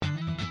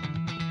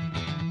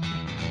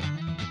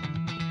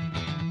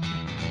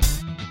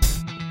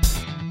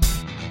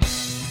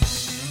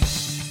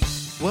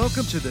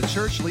Welcome to the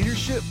Church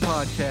Leadership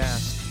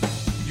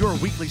Podcast, your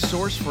weekly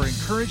source for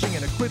encouraging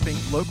and equipping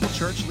local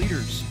church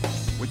leaders,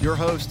 with your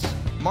hosts,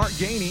 Mark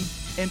Gainey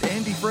and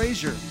Andy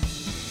Frazier.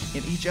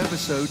 In each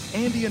episode,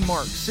 Andy and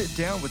Mark sit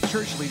down with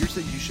church leaders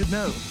that you should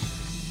know.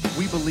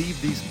 We believe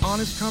these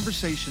honest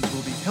conversations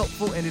will be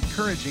helpful and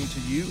encouraging to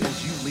you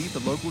as you lead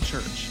the local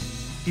church.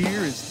 Here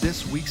is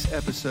this week's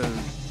episode.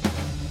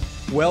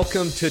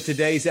 Welcome to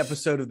today's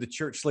episode of the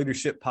Church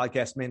Leadership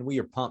Podcast. Man, we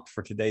are pumped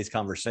for today's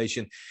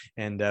conversation,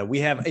 and we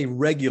have a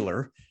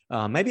regular,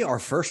 maybe our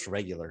first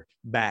regular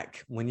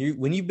back. When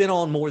you've been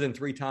on more than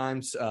 3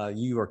 times,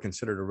 you are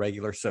considered a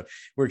regular. So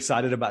we're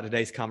excited about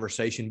today's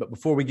conversation. But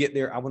before we get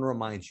there, I want to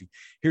remind you,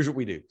 here's what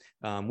we do.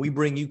 We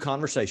bring you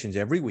conversations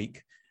every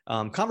week,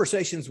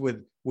 conversations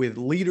with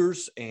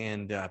leaders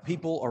and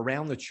people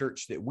around the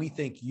church that we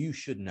think you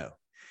should know.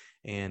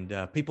 And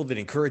people that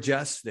encourage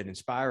us, that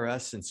inspire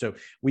us. And so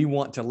we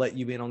want to let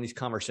you in on these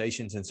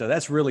conversations. And so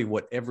that's really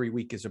what every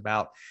week is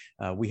about.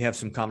 We have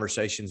some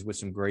conversations with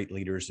some great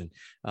leaders, and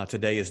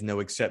today is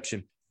no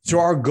exception. So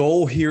our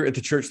goal here at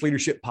the Church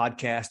Leadership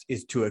Podcast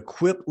is to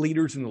equip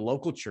leaders in the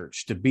local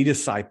church to be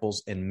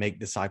disciples and make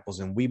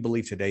disciples. And we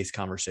believe today's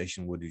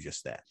conversation will do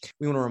just that.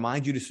 We want to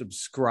remind you to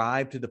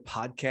subscribe to the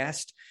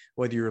podcast,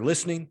 whether you're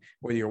listening,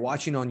 whether you're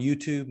watching on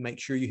YouTube.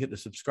 Make sure you hit the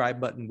subscribe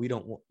button. We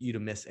don't want you to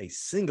miss a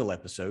single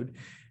episode.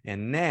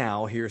 And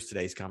now here's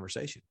today's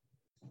conversation.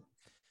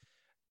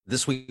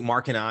 This week,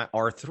 Mark and I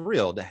are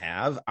thrilled to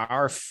have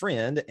our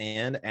friend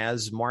and,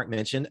 as Mark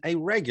mentioned, a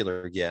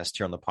regular guest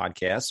here on the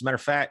podcast. As a matter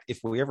of fact, if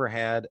we ever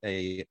had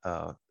a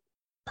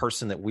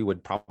person that we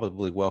would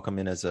probably welcome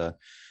in as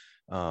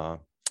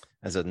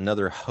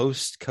another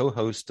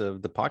co-host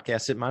of the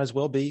podcast, it might as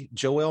well be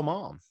Joel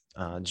Mom.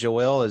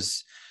 Joel,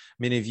 as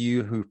many of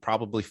you who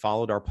probably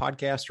followed our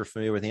podcast are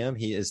familiar with him,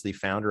 he is the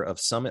founder of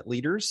Summit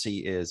Leaders. He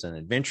is an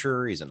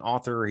adventurer. He's an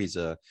author. He's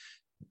a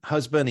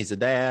husband, he's a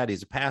dad,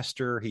 he's a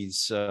pastor,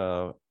 he's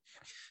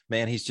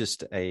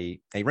just a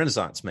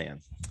Renaissance man.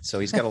 So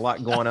he's got a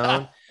lot going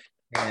on.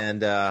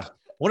 And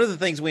one of the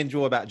things we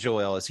enjoy about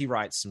Joel is he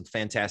writes some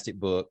fantastic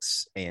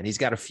books, and he's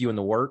got a few in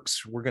the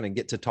works. We're going to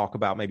get to talk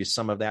about maybe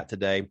some of that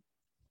today.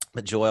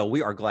 But Joel,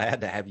 we are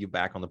glad to have you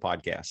back on the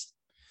podcast.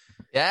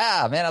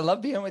 Yeah, man, I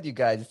love being with you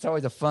guys. It's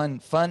always a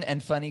fun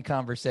and funny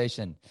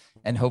conversation,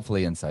 and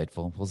hopefully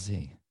insightful. We'll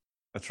see.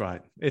 That's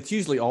right. It's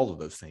usually all of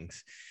those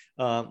things.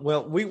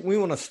 Well, we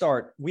want to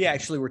start. We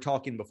actually were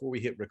talking before we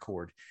hit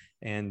record,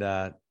 and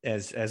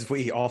as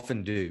we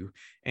often do,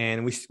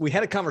 and we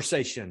had a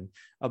conversation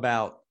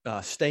about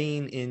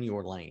staying in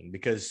your lane,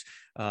 because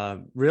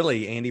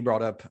really Andy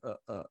brought up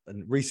a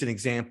recent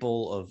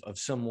example of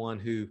someone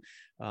who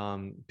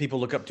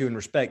people look up to and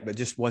respect, but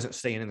just wasn't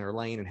staying in their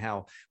lane, and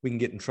how we can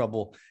get in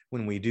trouble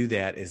when we do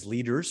that as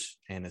leaders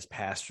and as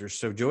pastors.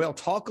 So, Joel,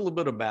 talk a little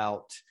bit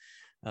about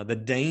the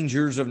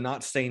dangers of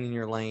not staying in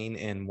your lane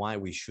and why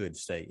we should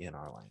stay in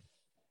our lane.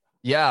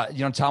 Yeah.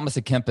 Thomas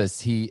à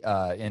Kempis, he,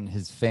 in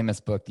his famous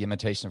book, The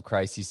Imitation of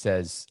Christ, he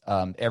says,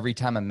 every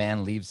time a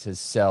man leaves his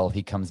cell,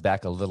 he comes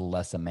back a little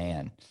less a man.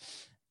 And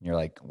you're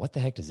like, what the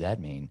heck does that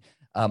mean?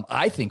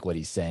 I think what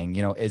he's saying,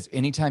 is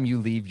anytime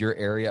you leave your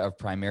area of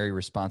primary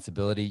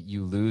responsibility,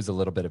 you lose a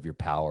little bit of your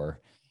power.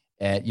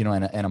 And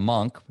a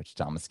monk, which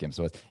Thomas Kempis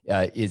was,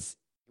 is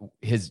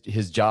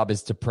his job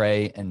is to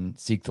pray and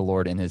seek the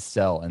Lord in his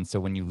cell. And so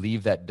when you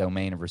leave that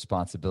domain of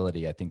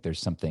responsibility, I think there's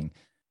something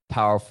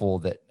powerful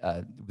that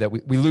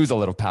we lose a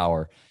little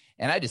power.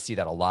 And I just see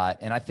that a lot.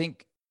 And I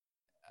think,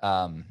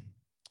 I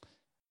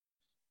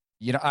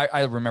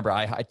remember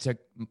I took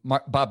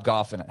Bob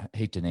Goff, and I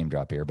hate to name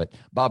drop here, but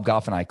Bob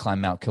Goff and I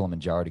climbed Mount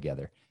Kilimanjaro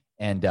together.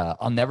 And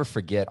I'll never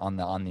forget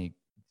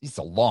it's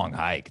a long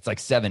hike. It's like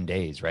 7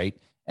 days, right?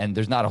 And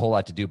there's not a whole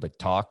lot to do but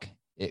talk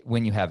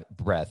when you have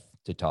breath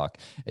to talk.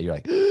 And you're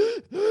like,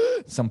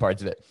 some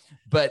parts of it.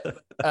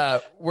 But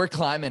we're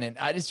climbing, and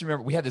I just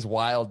remember we had this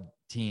wild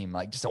team,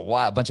 like just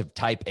a bunch of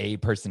type A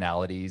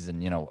personalities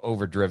and,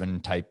 overdriven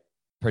type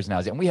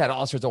personalities. And we had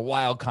all sorts of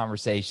wild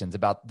conversations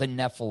about the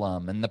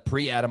Nephilim and the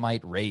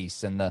pre-Adamite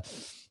race and the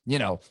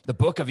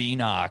book of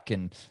Enoch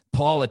and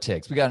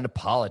politics. We got into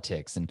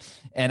politics,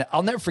 and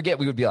I'll never forget,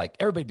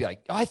 everybody'd be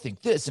like, oh, I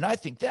think this and I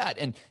think that.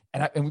 And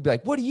we'd be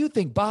like, what do you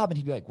think, Bob? And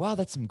he'd be like, wow,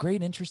 that's some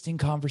great, interesting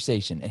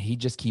conversation. And he'd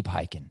just keep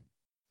hiking,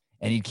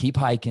 and he'd keep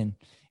hiking,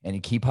 and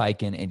he'd keep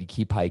hiking, and he'd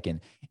keep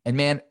hiking. And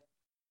man,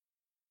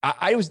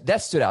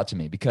 that stood out to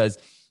me, because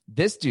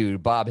this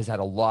dude, Bob, has had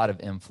a lot of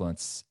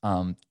influence.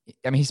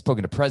 He's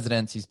spoken to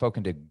presidents, he's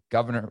spoken to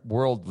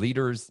world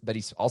leaders, but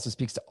he also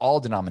speaks to all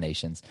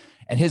denominations.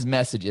 And his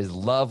message is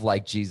love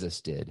like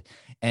Jesus did.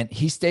 And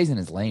he stays in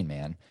his lane,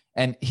 man.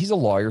 And he's a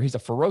lawyer. He's a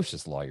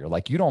ferocious lawyer.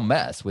 Like, you don't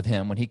mess with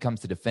him when he comes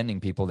to defending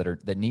people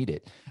that need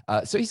it.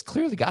 So he's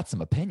clearly got some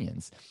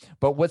opinions.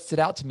 But what stood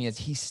out to me is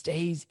he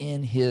stays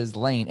in his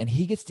lane, and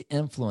he gets to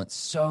influence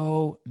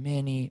so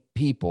many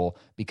people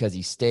because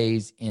he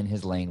stays in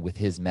his lane with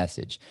his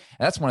message.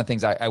 And that's one of the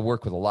things I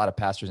work with a lot of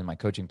pastors in my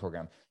coaching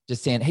program,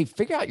 just saying, hey,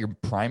 figure out your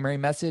primary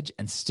message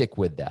and stick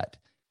with that.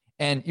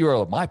 And you were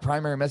like, my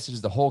primary message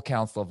is the whole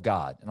counsel of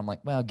God. And I'm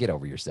like, well, get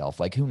over yourself.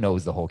 Like, who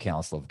knows the whole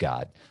counsel of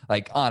God?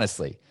 Like,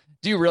 honestly,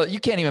 you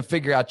can't even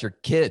figure out your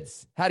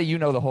kids. How do you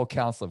know the whole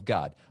counsel of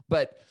God?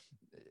 But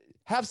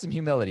have some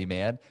humility,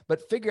 man.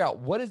 But figure out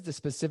what is the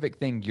specific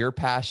thing you're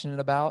passionate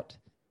about,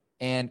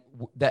 and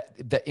that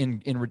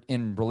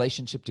in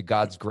relationship to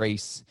God's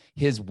grace,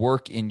 his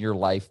work in your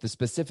life, the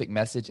specific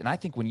message. And I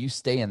think when you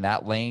stay in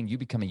that lane, you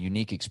become a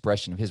unique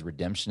expression of his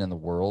redemption in the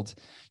world.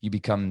 You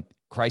become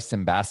Christ's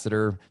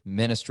ambassador,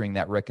 ministering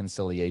that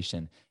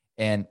reconciliation.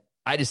 And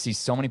I just see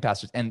so many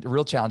pastors. And the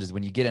real challenge is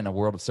when you get in a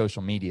world of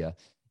social media,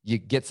 you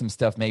get some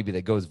stuff maybe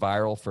that goes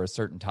viral for a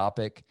certain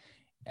topic.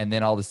 And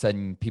then all of a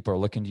sudden people are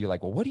looking to you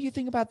like, well, what do you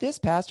think about this,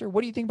 pastor?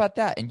 What do you think about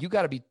that? And you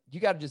got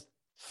to just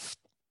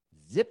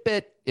zip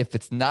it if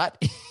it's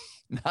not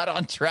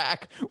on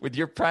track with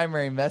your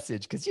primary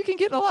message, because you can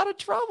get in a lot of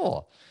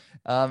trouble.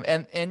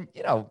 And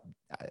you know,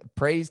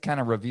 praise kind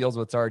of reveals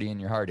what's already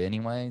in your heart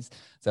anyways.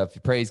 So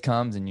if praise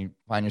comes and you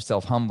find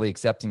yourself humbly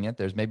accepting it,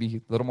 there's maybe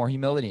a little more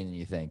humility than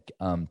you think.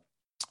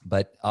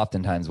 But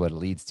oftentimes what it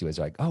leads to is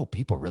like, oh,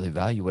 people really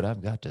value what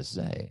I've got to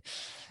say.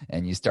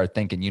 And you start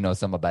thinking you know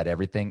something about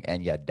everything,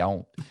 and you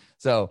don't.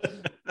 So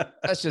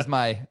that's just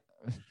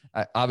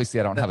obviously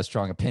I don't have a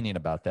strong opinion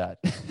about that.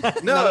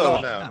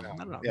 No.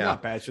 I'm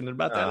not passionate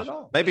about that at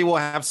all. Maybe we'll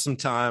have some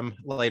time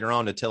later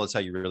on to tell us how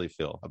you really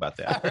feel about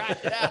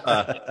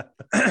that.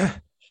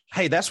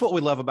 Hey, that's what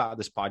we love about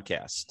this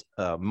podcast.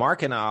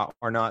 Mark and I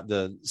are not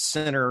the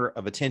center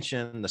of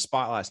attention. The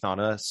spotlight's not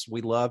us. We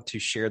love to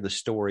share the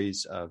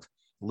stories of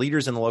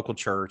leaders in the local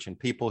church and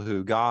people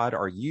who God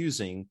are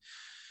using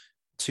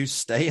to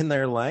stay in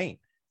their lane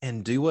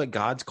and do what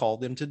God's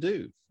called them to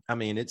do. I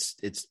mean, it's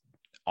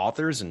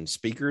authors and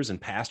speakers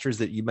and pastors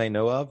that you may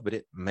know of, but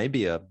it may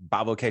be a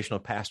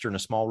bivocational pastor in a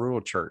small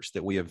rural church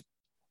that we have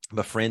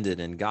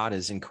befriended, and God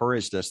has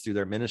encouraged us through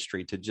their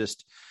ministry to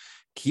just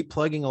keep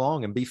plugging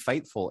along and be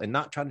faithful and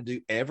not try to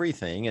do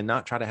everything and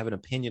not try to have an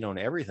opinion on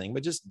everything,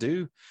 but just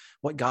do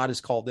what God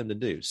has called them to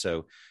do.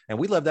 So, and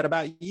we love that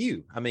about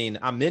you. I mean,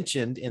 I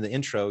mentioned in the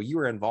intro, you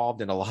were involved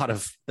in a lot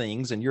of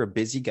things and you're a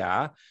busy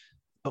guy,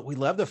 but we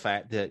love the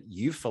fact that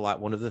you feel like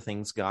one of the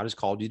things God has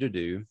called you to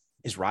do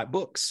is write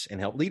books and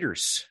help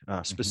leaders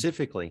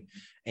specifically.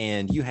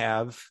 And you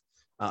have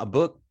a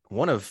book,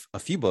 one of a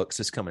few books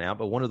that's coming out,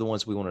 but one of the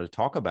ones we wanted to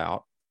talk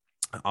about,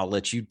 I'll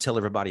let you tell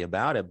everybody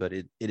about it, but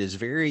it is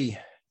very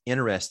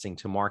interesting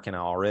to Mark and I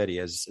already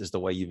as the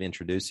way you've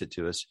introduced it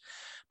to us.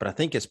 But I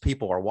think as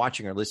people are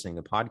watching or listening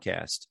to the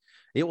podcast,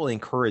 it will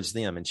encourage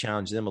them and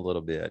challenge them a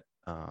little bit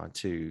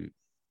to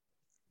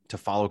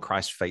follow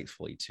Christ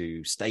faithfully,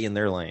 to stay in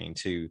their lane,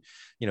 to,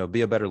 you know,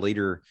 be a better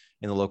leader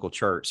in the local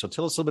church. So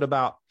tell us a little bit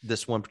about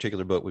this one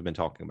particular book we've been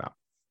talking about.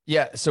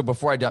 Yeah. So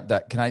before I dump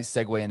that, can I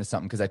segue into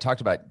something? Because I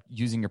talked about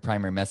using your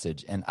primary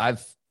message, and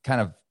I've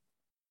kind of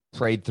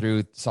prayed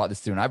through, saw this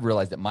through, and I've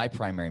realized that my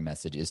primary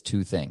message is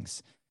two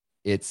things.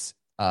 It's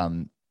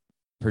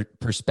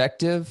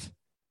perspective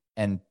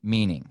and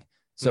meaning.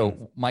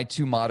 So my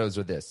two mottos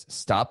are this: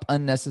 stop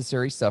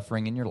unnecessary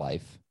suffering in your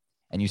life,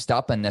 and you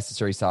stop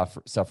unnecessary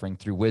suffering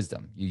through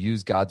wisdom. You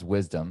use God's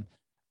wisdom.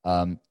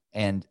 So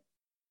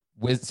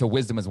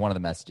wisdom is one of the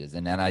messages.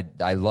 And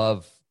I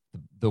love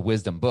the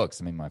wisdom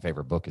books. I mean, my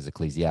favorite book is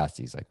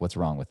Ecclesiastes. Like, what's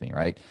wrong with me,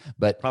 right?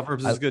 But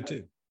Proverbs is good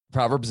too.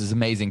 Proverbs is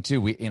amazing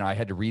too. I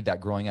had to read that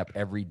growing up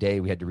every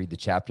day. We had to read the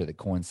chapter that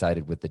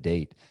coincided with the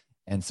date.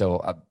 And so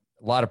a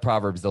lot of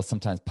Proverbs, they'll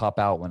sometimes pop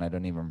out when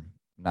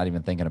not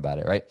even thinking about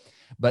it, right?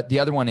 But the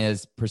other one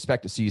is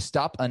perspective. So you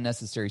stop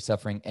unnecessary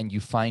suffering and you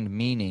find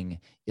meaning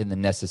in the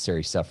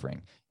necessary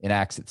suffering. In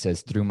Acts, it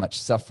says, through much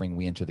suffering,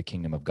 we enter the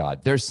kingdom of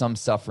God. There's some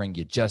suffering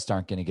you just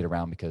aren't going to get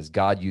around because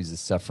God uses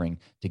suffering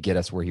to get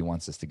us where he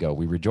wants us to go.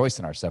 We rejoice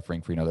in our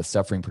suffering, for we know that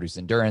suffering produces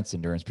endurance,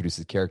 endurance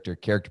produces character,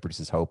 character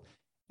produces hope,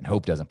 and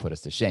hope doesn't put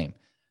us to shame.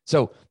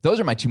 So those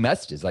are my two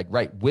messages, like,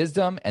 right,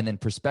 wisdom and then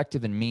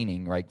perspective and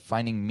meaning, right?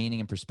 Finding meaning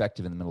and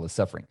perspective in the middle of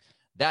suffering.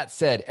 That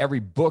said, every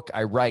book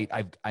I write,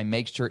 I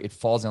make sure it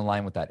falls in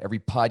line with that. Every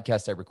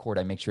podcast I record,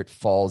 I make sure it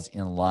falls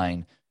in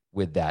line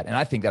with that. And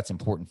I think that's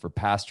important for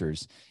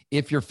pastors.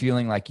 If you're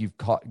feeling like you've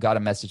got a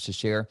message to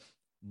share,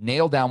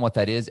 nail down what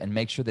that is and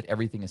make sure that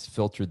everything is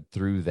filtered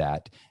through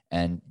that.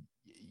 And,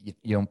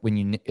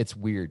 it's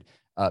weird.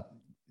 I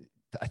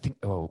think,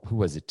 who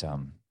was it?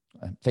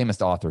 A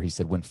famous author, he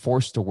said, when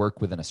forced to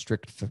work within a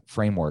strict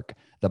framework,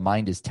 the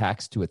mind is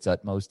taxed to its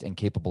utmost and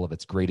capable of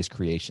its greatest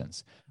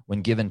creations.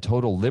 When given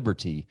total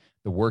liberty,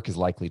 the work is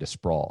likely to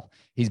sprawl.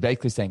 He's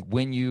basically saying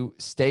when you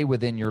stay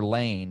within your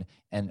lane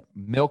and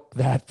milk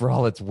that for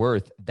all it's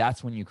worth,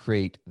 that's when you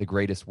create the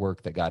greatest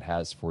work that God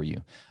has for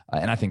you.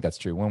 And I think that's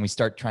true. When we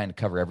start trying to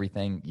cover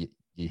everything,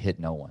 you hit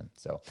no one.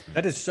 So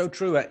that is so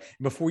true.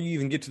 Before you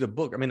even get to the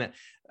book, I mean,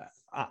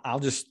 I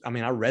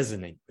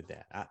resonate with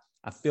that.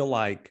 I feel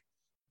like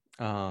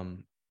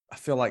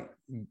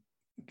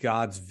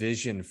God's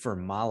vision for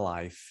my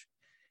life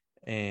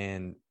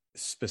and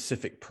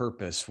specific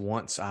purpose,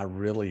 once I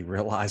really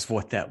realized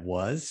what that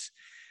was,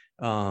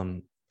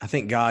 I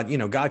think God,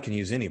 God can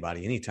use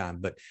anybody,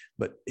 anytime, but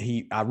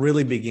I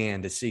really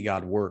began to see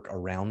God work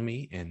around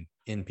me and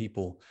in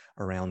people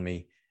around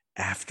me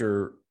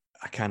after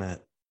I kind of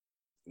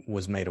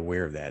was made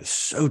aware of that. It's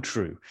so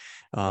true.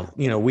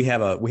 We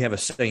have a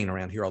saying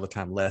around here all the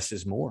time: less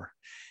is more.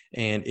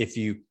 And if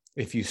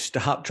you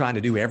stop trying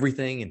to do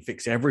everything and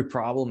fix every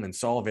problem and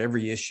solve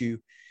every issue,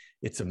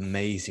 it's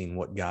amazing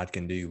what God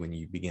can do when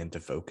you begin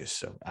to focus.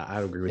 So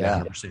I agree with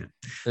that 100%.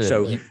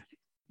 So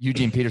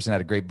Eugene Peterson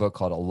had a great book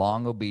called A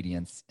Long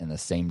Obedience in the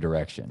Same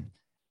Direction.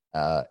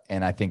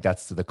 And I think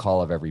that's the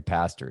call of every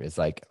pastor, is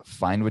like,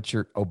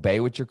 obey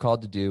what you're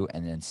called to do,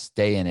 and then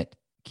stay in it,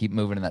 keep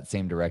moving in that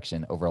same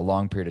direction over a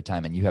long period of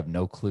time. And you have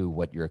no clue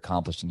what you're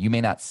accomplishing. You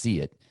may not see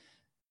it,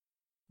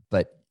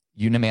 but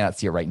you may not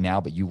see it right now,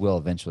 but you will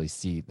eventually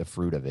see the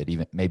fruit of it,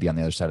 even maybe on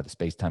the other side of the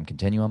space-time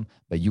continuum,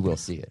 but you will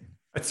see it.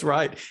 That's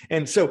right.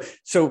 And so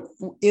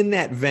in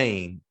that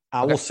vein,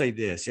 I will say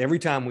this: every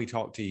time we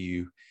talk to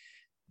you,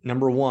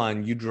 number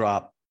one, you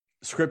drop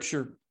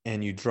scripture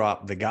and you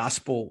drop the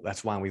gospel.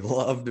 That's why we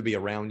love to be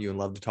around you and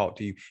love to talk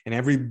to you. And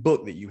every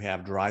book that you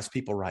have drives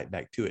people right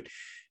back to it.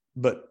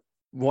 But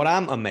what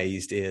I'm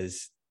amazed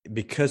is,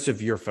 because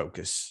of your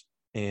focus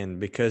and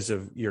because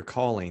of your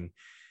calling,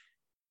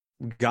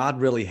 God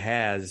really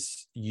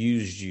has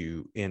used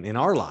you in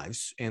our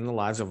lives and the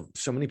lives of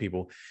so many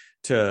people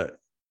to,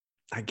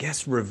 I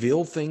guess,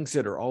 reveal things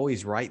that are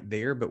always right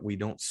there, but we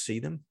don't see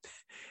them.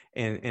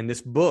 And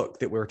this book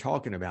that we're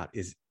talking about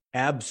is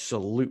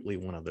absolutely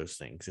one of those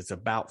things. It's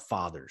about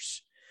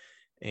fathers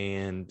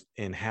and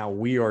how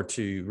we are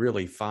to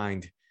really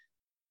find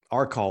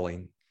our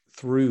calling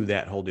through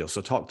that whole deal.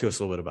 So talk to us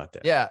a little bit about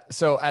that. Yeah.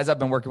 So as I've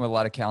been working with a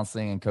lot of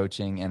counseling and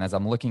coaching, and as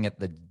I'm looking at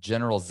the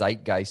general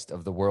zeitgeist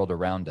of the world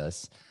around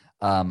us,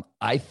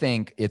 I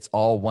think it's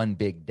all one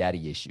big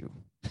daddy issue.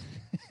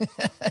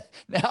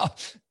 Now,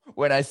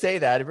 when I say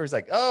that, everybody's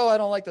like, oh, I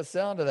don't like the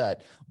sound of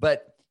that.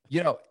 But,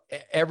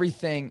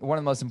 everything, one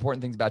of the most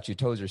important things about you,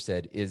 Tozer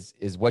said,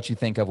 is what you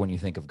think of when you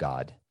think of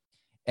God.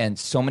 And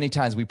so many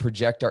times we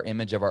project our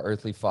image of our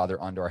earthly father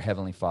onto our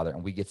heavenly father,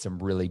 and we get some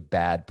really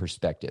bad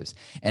perspectives.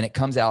 And it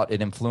comes out,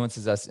 it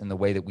influences us in the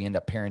way that we end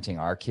up parenting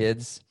our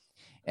kids.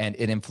 And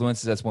it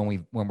influences us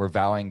when we're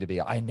vowing to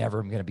be, I never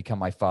am going to become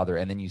my father.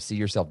 And then you see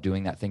yourself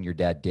doing that thing your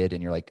dad did,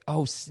 and you're like,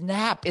 oh,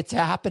 snap, it's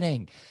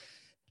happening.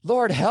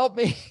 Lord, help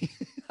me.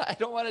 I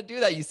don't want to do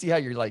that. You see how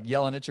you're like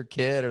yelling at your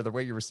kid, or the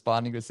way you're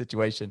responding to a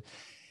situation.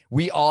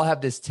 We all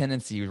have this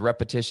tendency,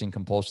 repetition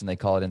compulsion, they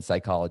call it in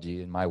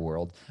psychology in my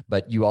world,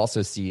 but you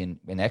also see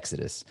in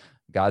Exodus,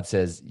 God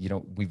says,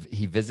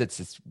 he visits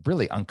this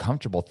really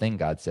uncomfortable thing.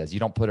 God says, you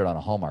don't put it on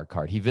a Hallmark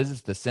card. He visits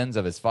the sins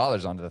of his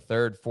fathers onto the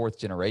third, fourth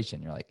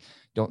generation. You're like,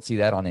 don't see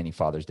that on any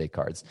Father's Day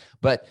cards.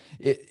 But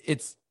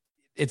it's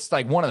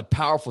like one of the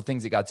powerful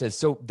things that God says.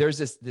 So there's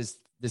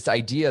this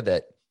idea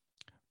that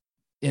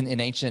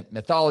in ancient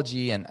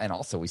mythology, and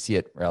also we see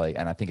it really,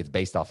 and I think it's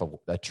based off of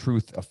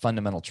a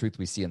fundamental truth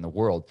we see in the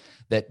world,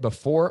 that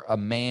before a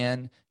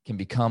man can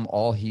become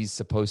all he's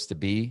supposed to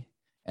be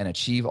and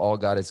achieve all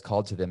God has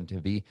called to them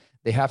to be,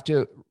 they have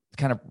to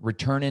kind of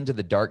return into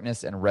the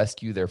darkness and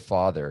rescue their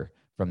father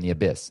from the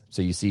abyss.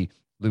 So you see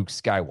Luke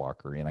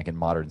Skywalker, in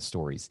modern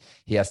stories,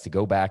 he has to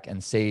go back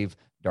and save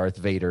Darth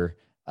Vader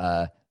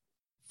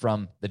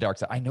from the dark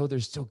side. I know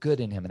there's still good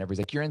in him. And everybody's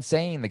like, you're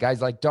insane. The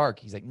guy's like dark.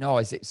 He's like, no,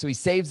 so he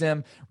saves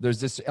him. There's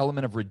this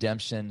element of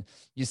redemption.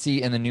 You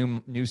see in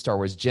the new Star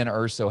Wars, Jen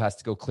Erso has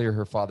to go clear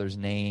her father's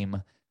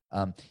name.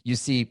 You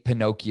see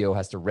Pinocchio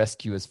has to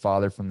rescue his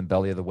father from the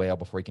belly of the whale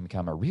before he can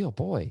become a real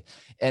boy.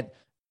 And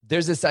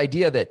there's this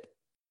idea that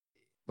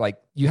like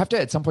you have to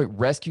at some point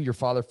rescue your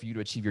father for you to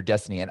achieve your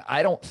destiny. And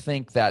I don't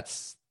think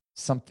that's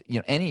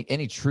something,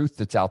 any truth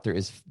that's out there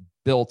is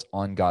built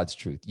on God's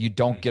truth. You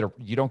don't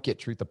get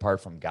truth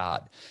apart from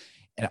God.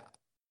 And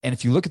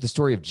if you look at the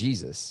story of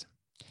Jesus,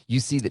 you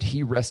see that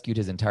he rescued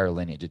his entire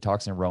lineage. It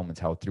talks in Romans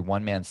how through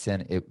one man's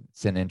sin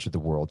entered the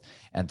world,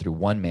 and through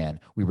one man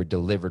we were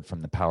delivered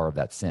from the power of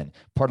that sin.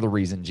 Part of the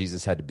reason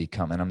Jesus had to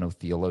become, and I'm no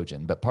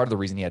theologian, but part of the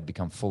reason he had to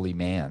become fully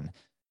man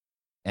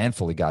and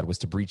fully God was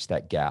to breach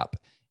that gap.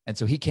 And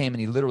so he came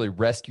and he literally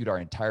rescued our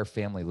entire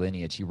family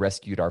lineage. He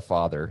rescued our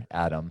father,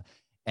 Adam.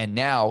 And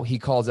now he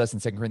calls us in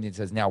 2 Corinthians,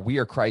 says, now we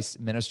are Christ's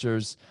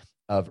ministers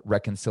of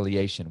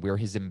reconciliation. We are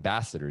his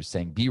ambassadors,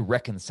 saying, be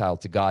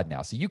reconciled to God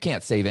now. So you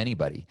can't save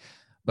anybody,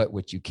 but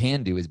what you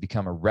can do is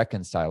become a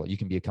reconciler. You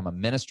can become a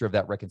minister of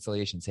that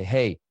reconciliation. Say,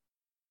 hey,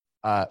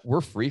 we're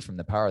free from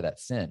the power of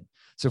that sin.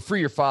 So free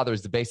your father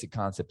is the basic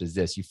concept is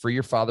this. You free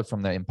your father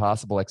from the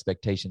impossible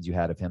expectations you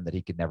had of him that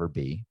he could never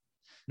be.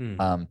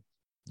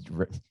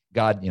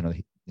 God,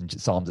 in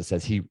Psalms it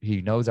says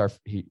he knows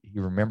he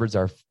remembers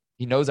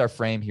he knows our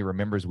frame. He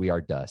remembers we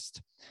are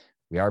dust.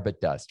 We are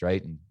but dust,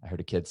 right? And I heard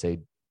a kid say,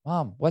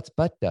 Mom, what's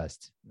but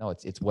dust? No,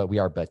 it's what we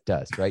are but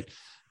dust, right?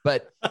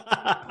 But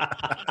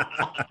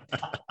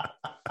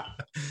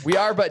we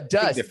are but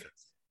dust.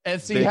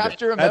 And so you have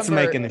to remember. That's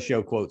making the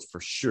show quotes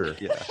for sure.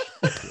 Yeah.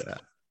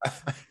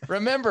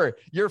 Remember,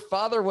 your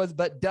father was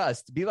but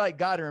dust. Be like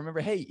God and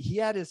remember, hey, he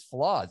had his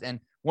flaws. And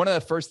one of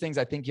the first things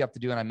I think you have to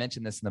do, and I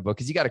mentioned this in the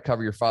book, is you got to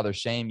cover your father's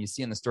shame. You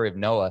see in the story of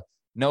Noah,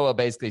 Noah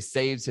basically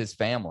saves his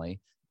family,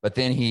 but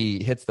then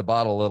he hits the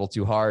bottle a little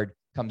too hard,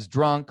 comes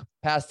drunk,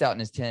 passed out in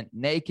his tent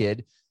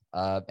naked.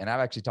 And I've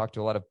actually talked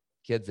to a lot of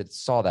kids that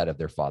saw that of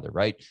their father,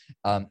 right?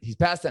 He's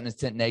passed out in his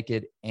tent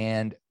naked,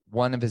 and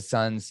one of his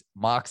sons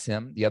mocks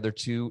him. The other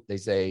two, they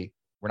say,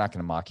 we're not going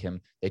to mock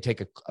him. They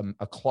take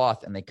a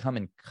cloth and they come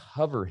and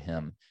cover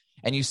him.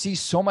 And you see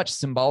so much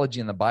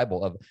symbology in the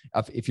Bible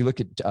of if you look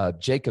at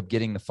Jacob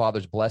getting the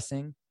father's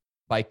blessing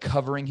by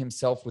covering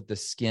himself with the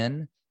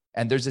skin.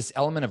 And there's this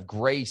element of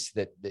grace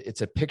that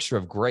it's a picture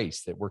of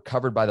grace, that we're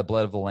covered by the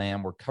blood of the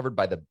lamb. We're covered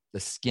by the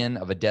skin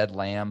of a dead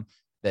lamb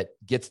that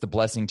gets the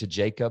blessing to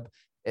Jacob.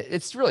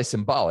 It's really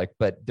symbolic,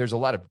 but there's a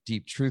lot of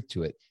deep truth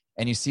to it.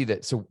 And you see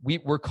that. So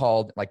we're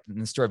called, like in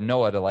the story of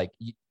Noah, to like,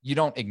 you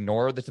don't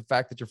ignore the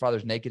fact that your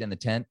father's naked in the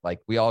tent. Like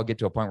we all get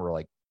to a point where we're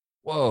like,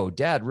 whoa,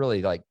 dad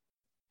really, like,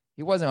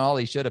 he wasn't all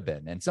he should have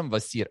been. And some of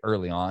us see it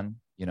early on,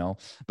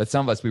 but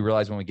some of us, we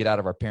realize when we get out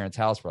of our parents'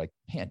 house, we're like,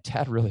 man,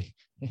 dad really,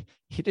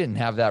 he didn't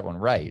have that one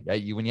right?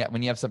 When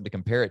you have something to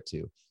compare it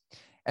to.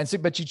 And so,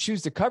 but you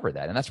choose to cover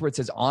that. And that's where it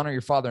says, honor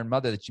your father and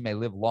mother that you may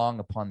live long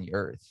upon the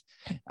earth.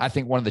 I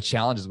think one of the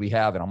challenges we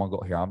have, and I'm going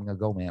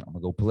to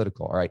go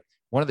political. All right.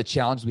 One of the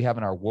challenges we have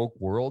in our woke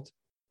world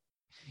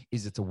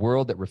is it's a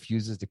world that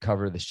refuses to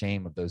cover the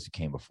shame of those who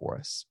came before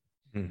us.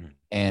 Mm-hmm.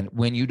 And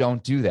when you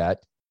don't do that,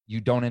 you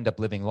don't end up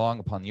living long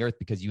upon the earth,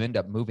 because you end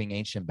up moving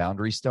ancient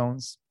boundary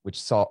stones,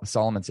 which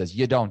Solomon says,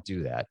 you don't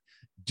do that.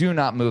 Do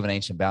not move an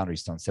ancient boundary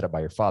stone set up by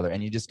your father.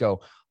 And you just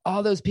go,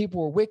 all those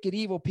people were wicked,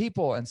 evil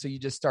people. And so you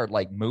just start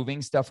like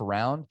moving stuff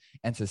around,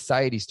 and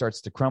society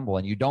starts to crumble,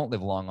 and you don't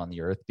live long on the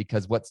earth,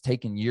 because what's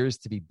taken years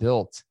to be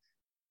built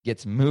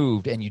gets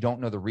moved, and you don't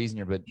know the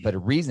reason, but a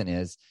reason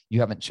is you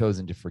haven't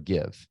chosen to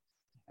forgive.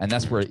 And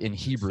that's where in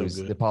Hebrews,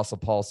 the Apostle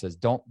Paul says,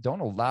 don't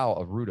allow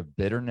a root of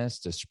bitterness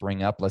to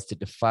spring up, lest it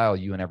defile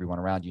you and everyone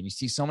around you. And you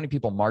see so many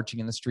people marching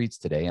in the streets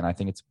today, and I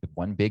think it's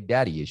one big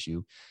daddy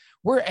issue.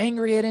 We're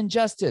angry at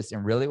injustice.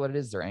 And really what it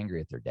is, they're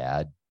angry at their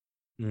dad.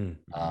 And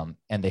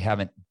they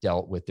haven't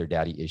dealt with their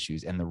daddy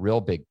issues. And the real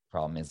big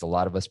problem is a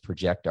lot of us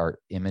project our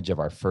image of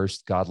our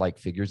first godlike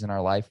figures in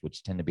our life,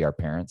 which tend to be our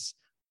parents,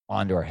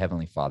 onto our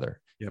Heavenly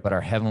Father. Yep. But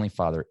our Heavenly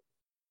Father,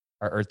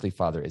 our earthly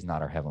father, is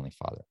not our Heavenly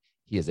Father.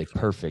 He is a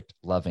perfect,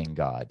 loving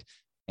God.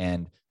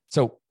 And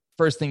so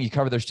first thing, you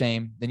cover their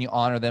shame, then you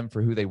honor them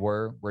for who they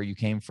were, where you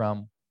came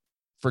from,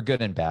 for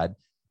good and bad.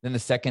 Then the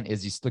second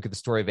is you look at the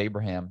story of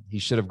Abraham. He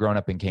should have grown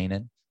up in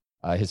Canaan.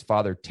 His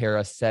father,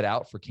 Terah, set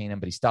out for Canaan,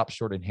 but he stopped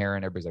short in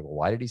Haran. Everybody's like, well,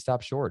 why did he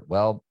stop short?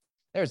 Well,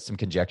 there's some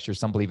conjecture.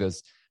 Some believe it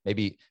was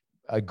maybe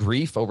a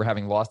grief over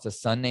having lost a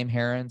son named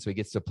Haran. So he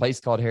gets to a place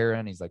called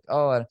Haran. He's like,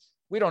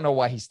 we don't know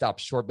why he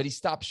stopped short, but he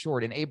stopped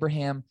short. And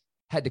Abraham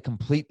had to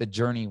complete the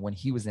journey when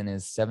he was in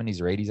his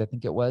 70s or 80s, I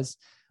think it was.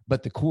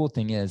 But the cool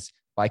thing is,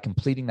 by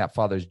completing that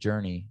father's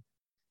journey,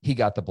 he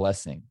got the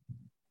blessing.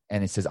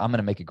 And it says, I'm going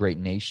to make a great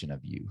nation of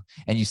you.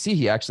 And you see,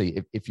 he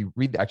actually, if you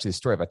read actually the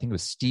story of, I think it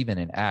was Stephen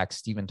in Acts,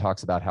 Stephen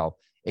talks about how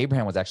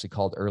Abraham was actually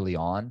called early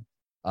on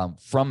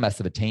from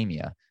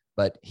Mesopotamia,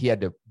 but he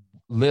had to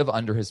live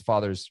under his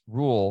father's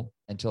rule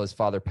until his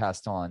father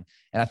passed on.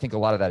 And I think a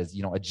lot of that is,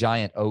 a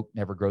giant oak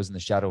never grows in the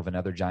shadow of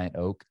another giant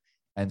oak.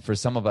 And for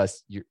some of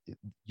us, you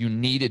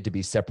needed to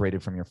be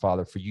separated from your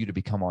father for you to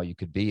become all you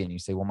could be. And you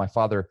say, well, my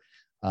father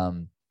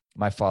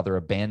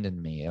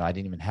abandoned me, and I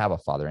didn't even have a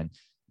father. And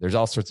there's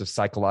all sorts of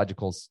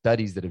psychological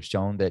studies that have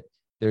shown that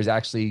there's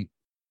actually,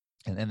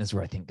 and this is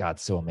where I think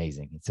God's so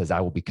amazing. It says,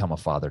 I will become a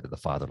father to the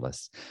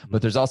fatherless.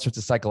 But there's all sorts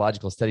of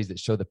psychological studies that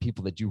show that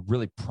people that do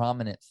really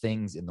prominent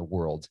things in the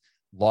world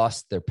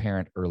lost their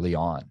parent early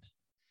on.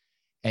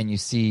 And you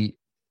see,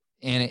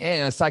 and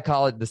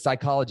the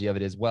psychology of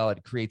it is, well,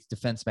 it creates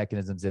defense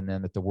mechanisms in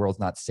them that the world's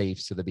not safe,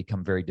 so they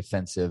become very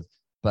defensive.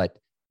 But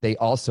they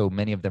also,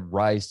 many of them,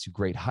 rise to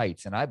great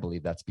heights. And I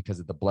believe that's because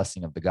of the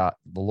blessing of the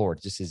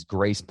Lord, just his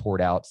grace poured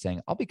out,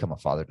 saying, I'll become a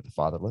father to the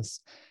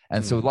fatherless.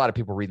 And so a lot of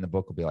people reading the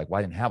book will be like, well,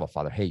 I didn't have a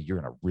father. Hey, you're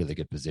in a really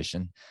good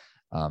position.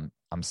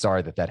 I'm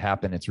sorry that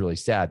happened. It's really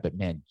sad, but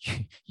man,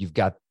 you've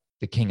got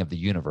the king of the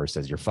universe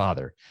as your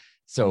father.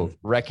 So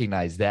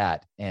recognize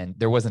that. And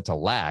there wasn't a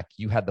lack.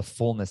 You had the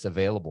fullness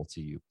available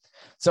to you.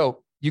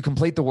 So you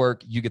complete the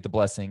work, you get the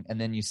blessing. And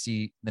then you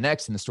see the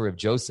next in the story of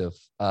Joseph.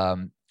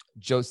 The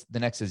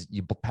next is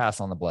you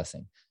pass on the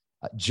blessing.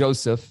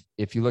 Joseph,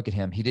 if you look at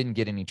him, he didn't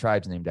get any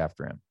tribes named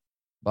after him.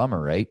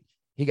 Bummer, right?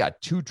 He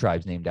got 2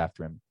 tribes named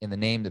after him in the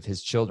name of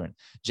his children.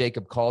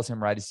 Jacob calls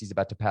him right as he's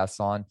about to pass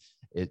on.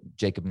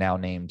 Jacob now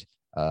named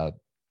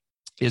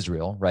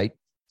Israel, right?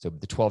 So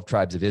the 12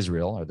 tribes of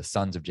Israel are the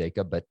sons of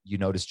Jacob, but you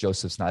notice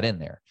Joseph's not in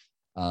there.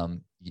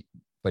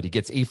 But he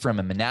gets Ephraim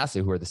and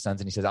Manasseh, who are the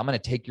sons, and he says, I'm going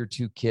to take your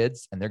 2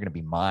 kids, and they're going to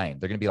be mine.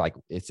 They're going to be like,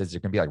 it says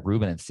they're going to be like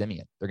Reuben and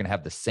Simeon. They're going to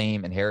have the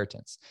same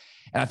inheritance.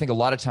 And I think a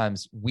lot of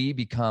times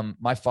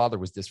my father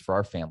was this for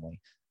our family.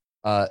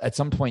 At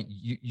some point,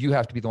 you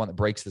have to be the one that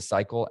breaks the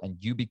cycle, and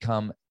you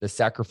become the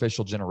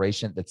sacrificial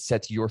generation that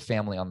sets your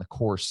family on the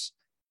course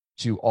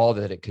to all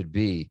that it could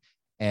be.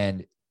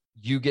 And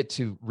you get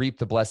to reap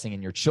the blessing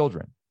in your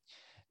children.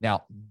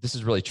 Now, this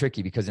is really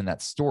tricky because in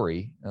that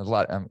story, a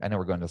lot. I know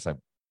we're going to say,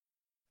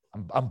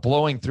 I'm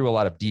blowing through a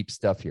lot of deep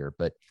stuff here,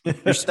 but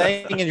you're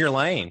staying in your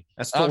lane.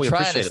 That's what I'm we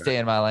trying appreciate. To stay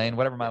in my lane,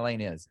 whatever my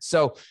lane is.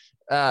 So,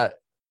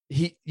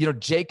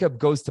 Jacob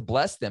goes to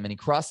bless them, and he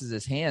crosses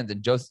his hands,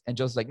 and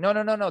Joseph's like,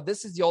 no.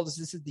 This is the oldest.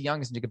 This is the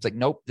youngest. And Jacob's like,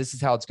 nope. This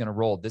is how it's going to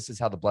roll. This is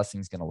how the blessing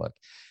is going to look.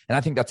 And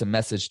I think that's a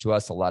message to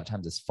us a lot of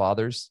times as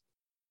fathers,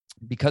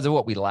 because of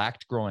what we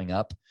lacked growing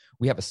up.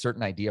 We have a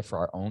certain idea for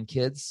our own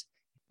kids,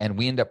 and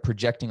we end up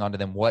projecting onto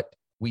them what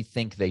we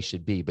think they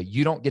should be. But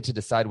you don't get to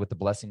decide what the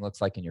blessing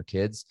looks like in your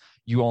kids.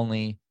 You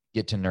only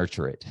get to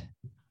nurture it.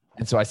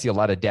 And so I see a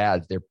lot of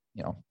dads, they're,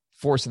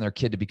 forcing their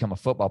kid to become a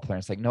football player.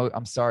 It's like, no,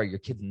 I'm sorry. Your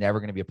kid's never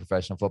going to be a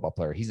professional football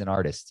player. He's an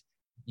artist.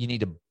 You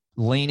need to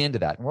lean into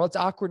that. And well, it's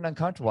awkward and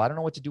uncomfortable. I don't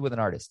know what to do with an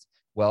artist.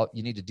 Well,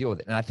 you need to deal with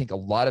it. And I think a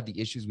lot of the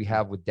issues we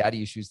have with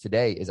daddy issues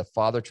today is a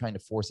father trying to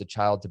force a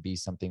child to be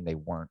something they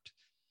weren't.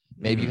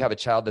 Maybe you have a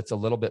child that's a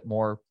little bit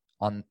more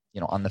on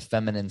the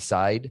feminine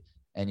side,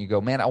 and you go,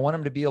 man, I want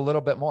him to be a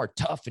little bit more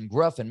tough and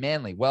gruff and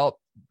manly. Well,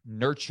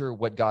 nurture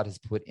what God has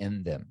put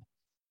in them.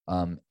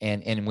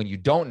 And when you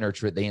don't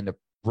nurture it, they end up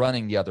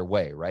running the other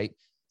way, right?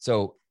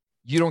 So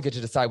you don't get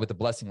to decide what the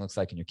blessing looks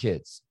like in your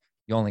kids.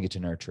 You only get to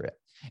nurture it.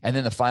 And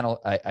then the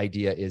final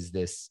idea is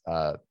this,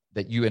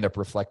 that you end up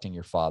reflecting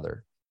your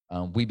father.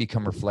 We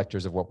become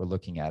reflectors of what we're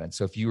looking at. And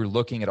so if you were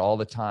looking at all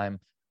the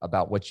time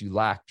about what you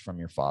lacked from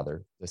your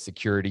father, the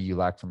security you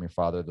lacked from your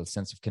father, the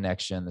sense of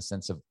connection, the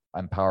sense of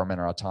empowerment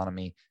or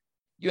autonomy,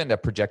 you end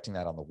up projecting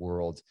that on the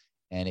world,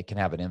 and it can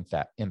have an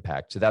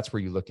impact. So that's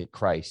where you look at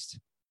Christ,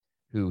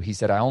 who he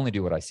said, I only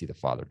do what I see the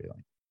Father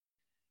doing,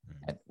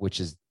 which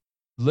is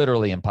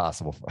literally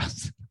impossible for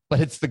us, but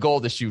it's the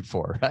goal to shoot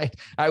for, right?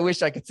 I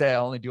wish I could say I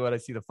only do what I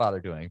see the Father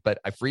doing, but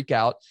I freak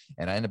out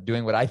and I end up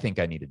doing what I think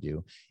I need to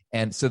do.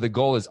 And so the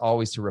goal is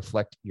always to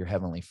reflect your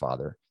heavenly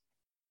Father,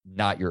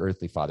 not your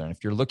earthly father. And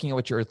if you're looking at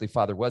what your earthly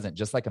father wasn't,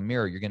 just like a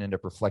mirror, you're going to end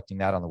up reflecting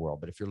that on the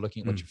world. But if you're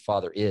looking at what your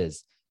father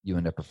is, you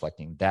end up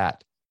reflecting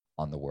that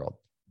on the world.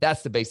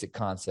 That's the basic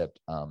concept.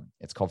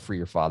 It's called Free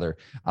Your Father.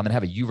 I'm going to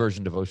have a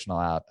YouVersion devotional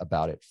out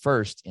about it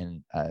first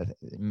in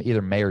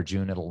either May or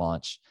June. It'll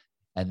launch,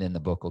 and then the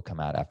book will come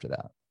out after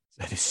that.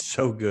 That is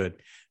so good.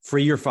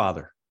 Free Your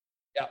Father.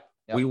 Yeah.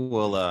 We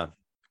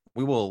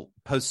will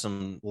post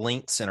some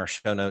links in our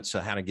show notes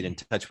on how to get in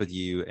touch with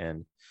you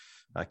and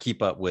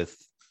keep up with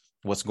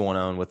what's going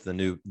on with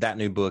that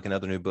new book and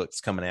other new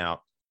books coming out.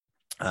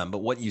 But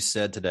what you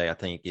said today, I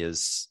think,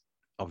 is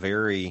a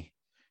very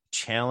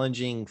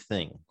challenging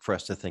thing for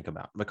us to think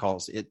about,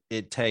 because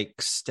it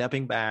takes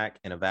stepping back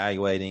and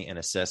evaluating and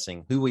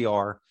assessing who we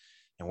are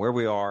and where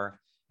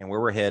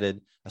we're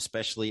headed,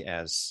 especially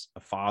as a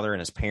father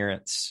and as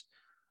parents.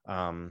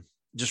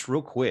 Just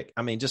real quick,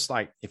 I mean, just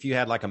like if you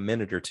had like a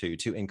minute or two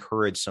to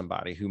encourage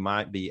somebody who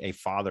might be a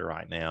father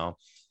right now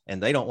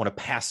and they don't want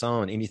to pass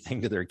on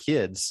anything to their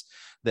kids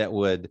that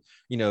would,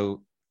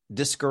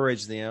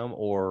 discourage them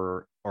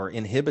or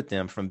inhibit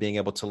them from being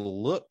able to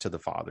look to the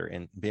Father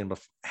and being able.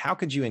 How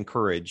could you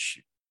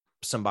encourage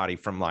somebody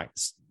from like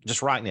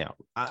just right now?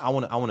 I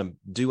want to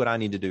do what I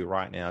need to do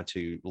right now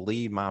to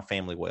lead my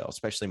family well,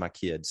 especially my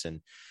kids, and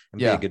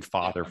be a good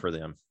father for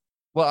them.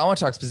 Well, I want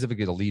to talk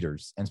specifically to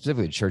leaders and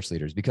specifically to church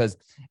leaders, because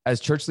as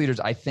church leaders,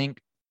 I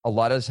think a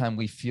lot of the time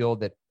we feel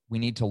that we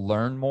need to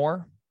learn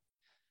more,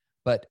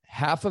 but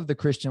half of the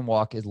Christian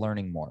walk is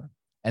learning more,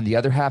 and the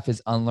other half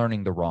is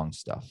unlearning the wrong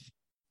stuff.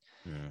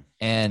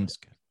 And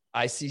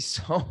I see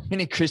so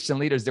many Christian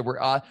leaders that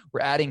we're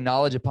adding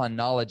knowledge upon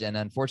knowledge, and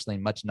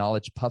unfortunately, much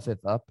knowledge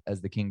puffeth up,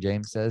 as the King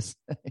James says,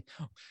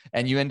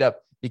 and you end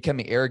up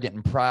becoming arrogant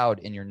and proud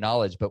in your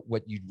knowledge. But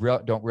what you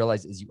don't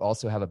realize is you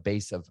also have a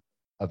base of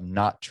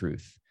not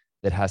truth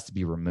that has to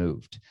be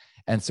removed.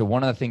 And so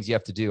one of the things you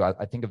have to do,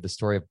 I think of the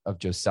story of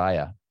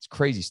Josiah. It's a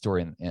crazy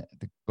story in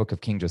the book of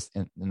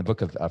in the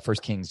book of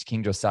First Kings.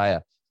 King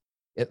Josiah.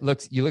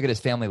 You look at his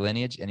family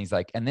lineage, and he's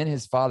like, and then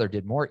his father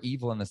did more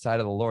evil in the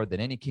sight of the Lord than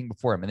any king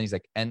before him. And then he's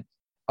like, and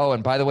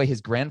by the way, his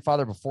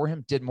grandfather before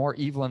him did more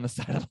evil in the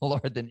sight of the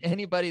Lord than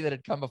anybody that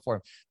had come before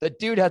him. The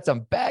dude had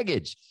some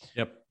baggage.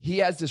 Yep. He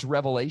has this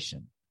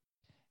revelation,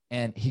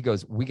 and he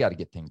goes, we got to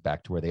get things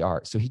back to where they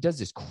are. So he does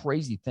this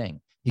crazy thing.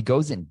 He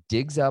goes and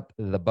digs up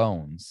the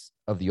bones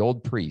of the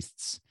old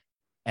priests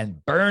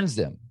and burns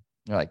them.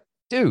 You're like,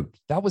 dude,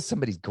 that was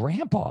somebody's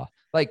grandpa.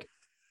 Like,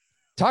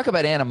 talk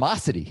about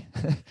animosity.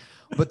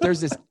 But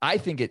there's this, I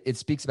think it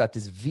speaks about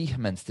this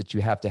vehemence that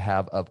you have to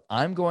have of,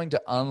 I'm going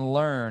to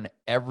unlearn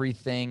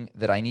everything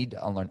that I need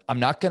to unlearn. I'm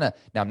not going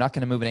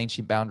to move an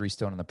ancient boundary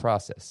stone in the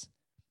process.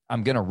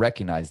 I'm going to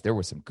recognize there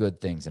were some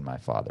good things in my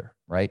father,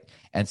 right?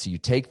 And so you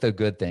take the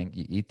good thing,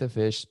 you eat the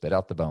fish, spit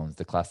out the bones,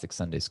 the classic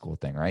Sunday school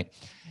thing, right?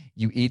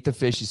 You eat the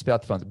fish, you spit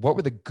out the bones. What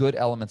were the good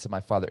elements of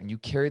my father? And you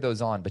carry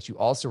those on, but you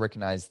also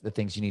recognize the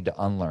things you need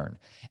to unlearn.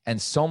 And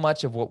so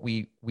much of what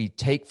we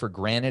take for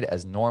granted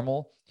as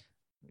normal,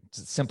 a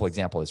simple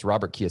example is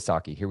Robert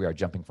Kiyosaki. Here we are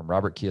jumping from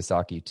Robert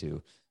Kiyosaki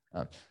to,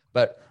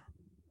 but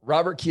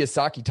Robert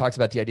Kiyosaki talks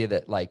about the idea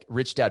that like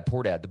Rich Dad,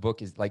 Poor Dad, the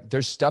book is like,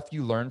 there's stuff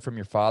you learn from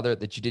your father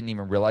that you didn't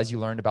even realize you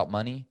learned about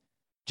money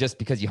just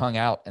because you hung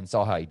out and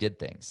saw how he did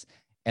things.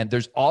 And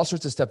there's all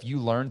sorts of stuff you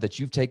learned that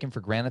you've taken for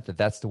granted that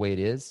that's the way it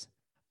is,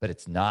 but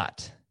it's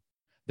not.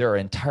 There are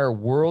entire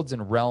worlds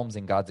and realms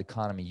in God's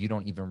economy you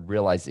don't even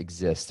realize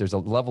exist. There's a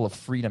level of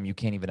freedom you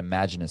can't even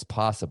imagine is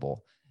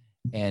possible.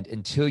 And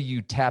until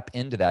you tap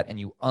into that and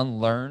you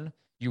unlearn,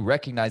 you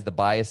recognize the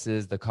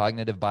biases, the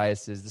cognitive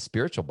biases, the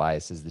spiritual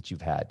biases that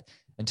you've had.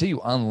 Until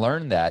you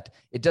unlearn that,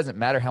 it doesn't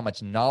matter how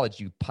much knowledge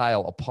you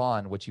pile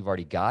upon what you've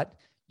already got.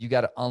 You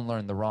got to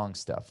unlearn the wrong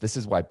stuff. This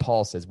is why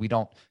Paul says we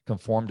don't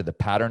conform to the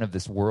pattern of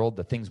this world,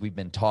 the things we've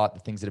been taught, the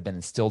things that have been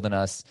instilled in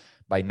us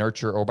by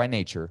nurture or by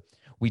nature.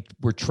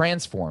 We're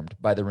transformed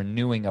by the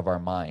renewing of our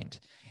mind.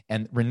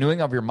 And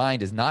renewing of your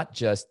mind is not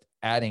just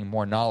adding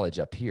more knowledge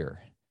up here,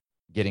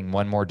 getting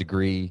one more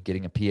degree,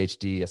 getting a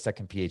PhD, a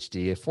second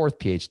PhD, a fourth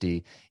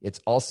PhD. It's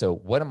also,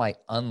 what am I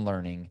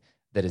unlearning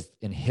that is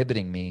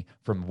inhibiting me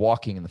from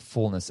walking in the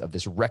fullness of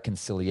this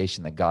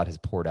reconciliation that God has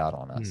poured out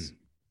on us?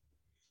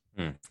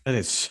 That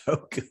is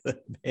so good,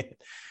 man.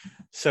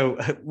 So,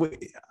 we're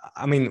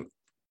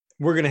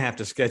going to have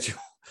to schedule.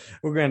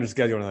 We're going to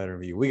schedule another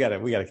interview. We got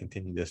to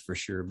continue this for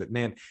sure. But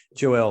man,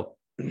 Joel,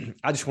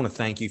 I just want to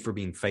thank you for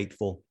being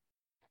faithful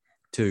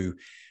to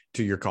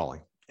your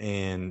calling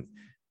and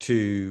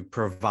to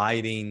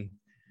providing.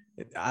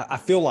 I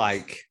feel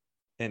like,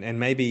 and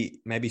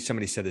maybe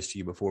somebody said this to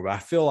you before, but I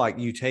feel like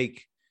you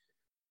take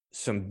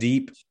some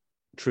deep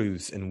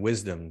truths and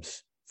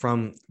wisdoms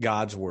from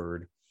God's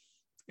word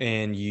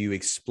and you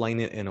explain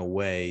it in a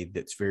way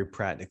that's very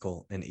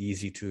practical and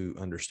easy to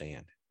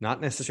understand.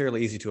 Not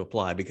necessarily easy to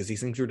apply because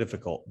these things are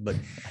difficult, but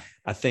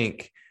I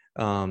think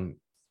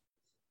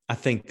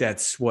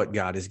that's what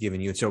God has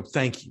given you. And so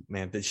thank you,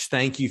 man.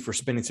 Thank you for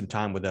spending some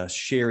time with us,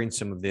 sharing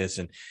some of this.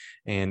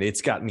 And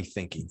it's got me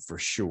thinking for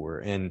sure.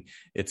 And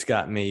it's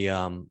got me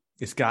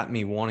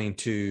wanting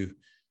to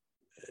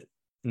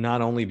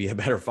not only be a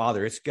better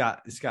father, it's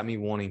got me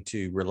wanting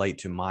to relate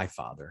to my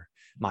Father,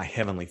 my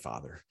Heavenly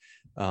Father,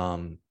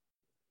 in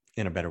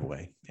a better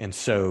way. And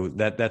so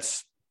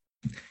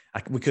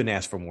we couldn't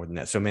ask for more than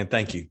that. So, man,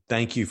 thank you.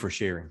 Thank you for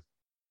sharing.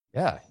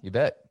 Yeah, you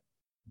bet.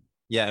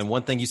 Yeah. And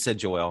one thing you said,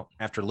 Joel,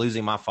 after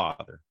losing my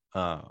father,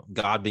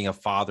 God being a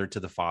father to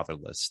the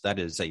fatherless, that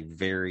is a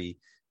very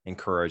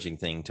encouraging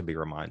thing to be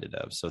reminded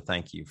of. So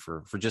thank you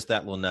for just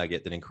that little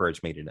nugget that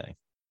encouraged me today.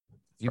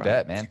 You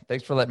bet, man.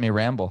 Thanks for letting me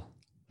ramble.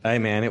 Hey,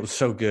 man, it was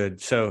so good.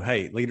 So,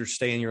 hey, leaders,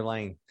 stay in your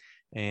lane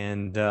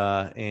and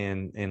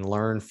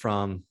learn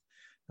from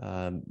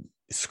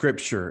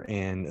Scripture,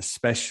 and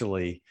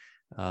especially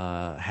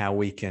how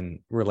we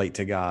can relate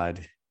to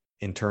God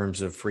in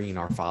terms of freeing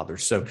our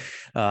fathers. So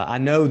I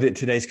know that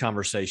today's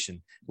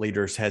conversation,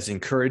 leaders, has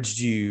encouraged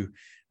you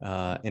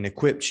and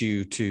equipped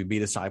you to be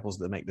disciples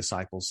that make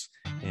disciples.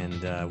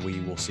 And we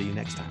will see you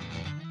next time.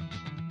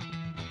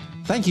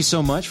 Thank you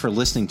so much for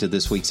listening to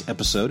this week's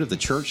episode of the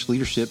Church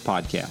Leadership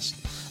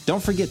Podcast.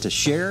 Don't forget to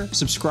share,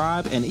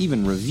 subscribe, and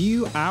even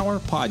review our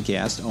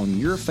podcast on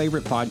your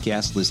favorite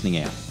podcast listening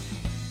app.